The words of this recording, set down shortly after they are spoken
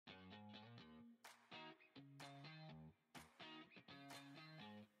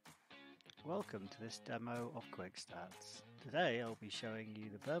Welcome to this demo of QuikSTATS. Today I'll be showing you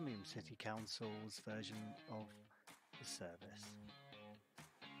the Birmingham City Council's version of the service.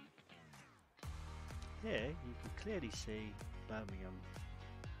 Here you can clearly see Birmingham.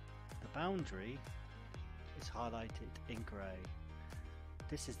 The boundary is highlighted in grey.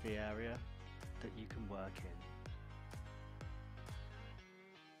 This is the area that you can work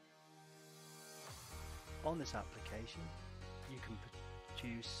in. On this application you can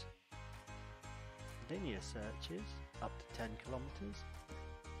produce linear searches up to 10 kilometers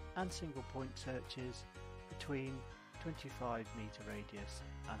and single point searches between 25 meter radius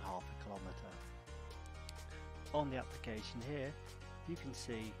and half a kilometer. On the application here you can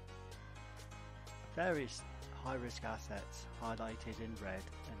see various high risk assets highlighted in red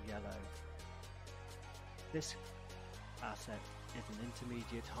and yellow. This asset is an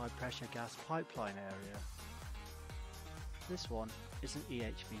intermediate high pressure gas pipeline area. This one is an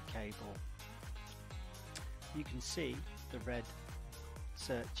EHV cable. You can see the red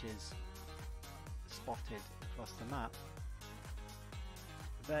searches spotted across the map.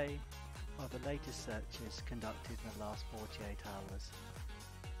 They are the latest searches conducted in the last 48 hours.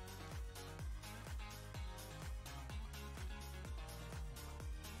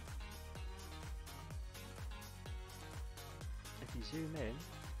 If you zoom in,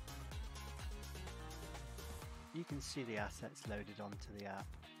 you can see the assets loaded onto the app.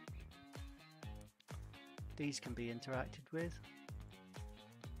 These can be interacted with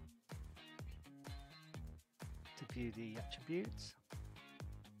to view the attributes,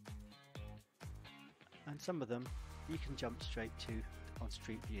 and some of them you can jump straight to on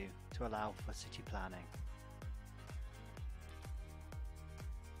Street View to allow for city planning.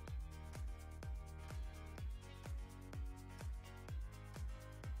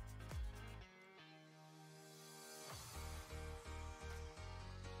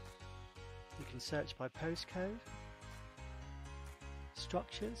 You can search by postcode,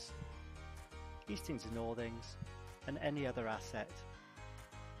 structures, eastings and northings, and any other asset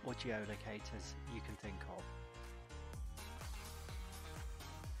or geolocators you can think of.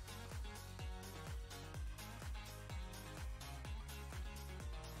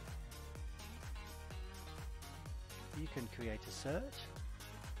 You can create a search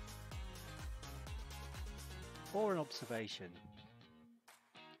or an observation.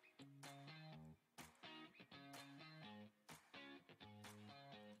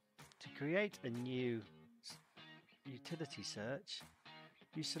 To create a new utility search,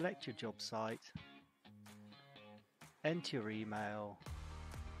 you select your job site, enter your email,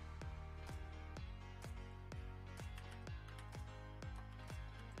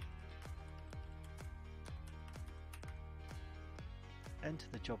 enter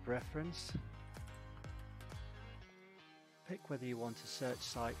the job reference, pick whether you want a search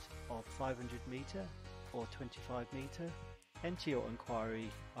site of 500 metre or 25 metre, enter your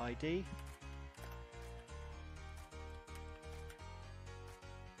inquiry ID,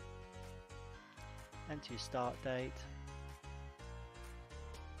 enter your start date,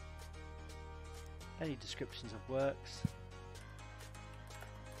 any descriptions of works,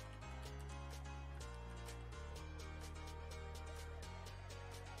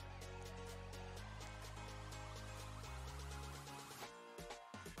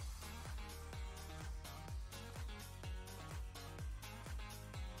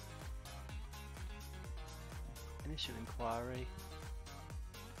 initial inquiry,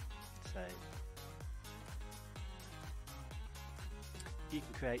 save. You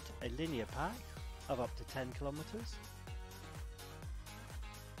can create a linear pack of up to 10 kilometers.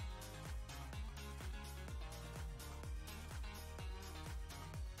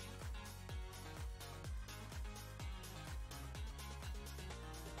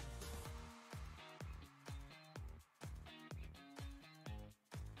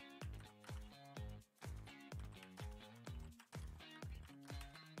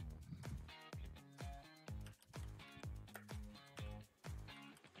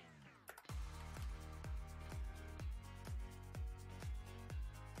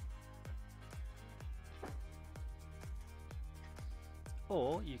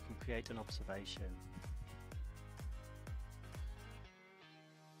 Or you can create an observation.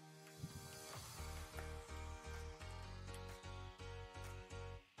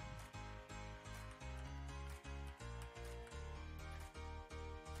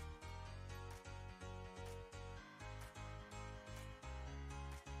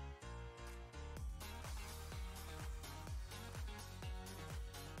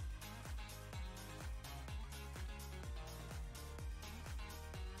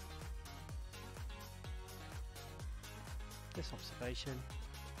 This observation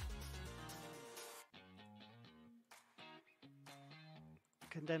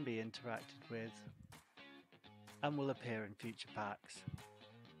then be interacted with and will appear in future packs.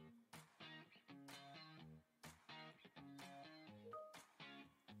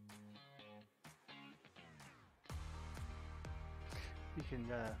 You can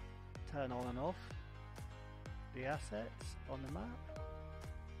turn on and off the assets on the map.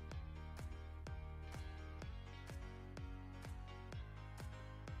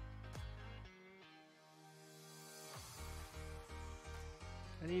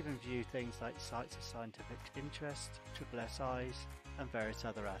 And even view things like sites of scientific interest, SSIs, and various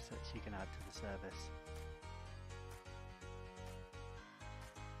other assets you can add to the service.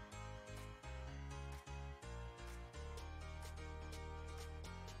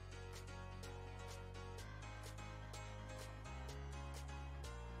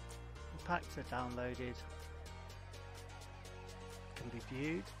 The packs are downloaded, can be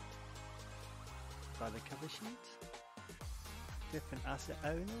viewed by the cover sheet, different asset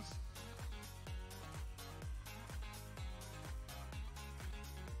owners,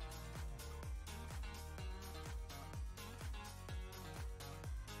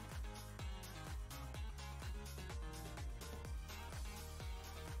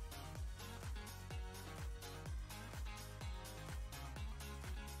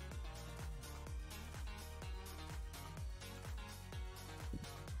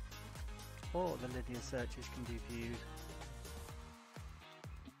 or the linear searches can be viewed.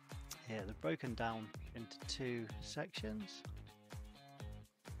 Here they're broken down into two sections,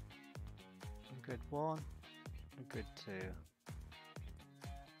 grid 1 and grid 2.